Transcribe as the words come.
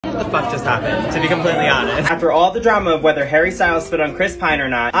what the fuck just happened, to be completely honest. After all the drama of whether Harry Styles spit on Chris Pine or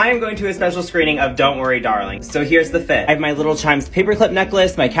not, I am going to a special screening of Don't Worry Darling. So here's the fit. I have my Little Chimes paperclip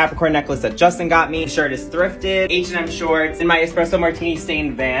necklace, my Capricorn necklace that Justin got me, shirt is thrifted, H&M shorts, and my espresso martini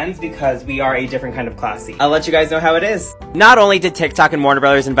stained Vans because we are a different kind of classy. I'll let you guys know how it is. Not only did TikTok and Warner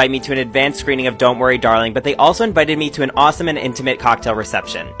Brothers invite me to an advanced screening of Don't Worry Darling, but they also invited me to an awesome and intimate cocktail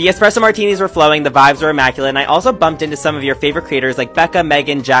reception. The espresso martinis were flowing, the vibes were immaculate, and I also bumped into some of your favorite creators like Becca,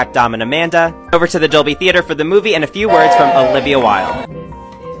 Megan, Jack, Dom, and Amanda. Over to the Dolby Theater for the movie and a few words from Olivia Wilde. This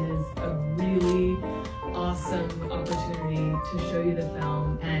is a really awesome opportunity to show you the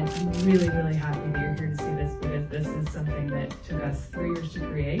film, and I'm really happy that you're here to see this because this is something that took us 3 years to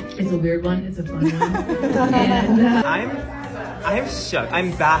create. It's a weird one, it's a fun one, and I'm shook.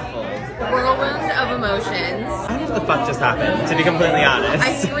 I'm baffled. Whirlwind of emotions. I don't know what the fuck just happened, to be completely honest.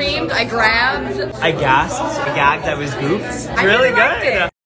 I screamed, I grabbed. I gasped, I gagged, I was gooped. I Really really liked good. it.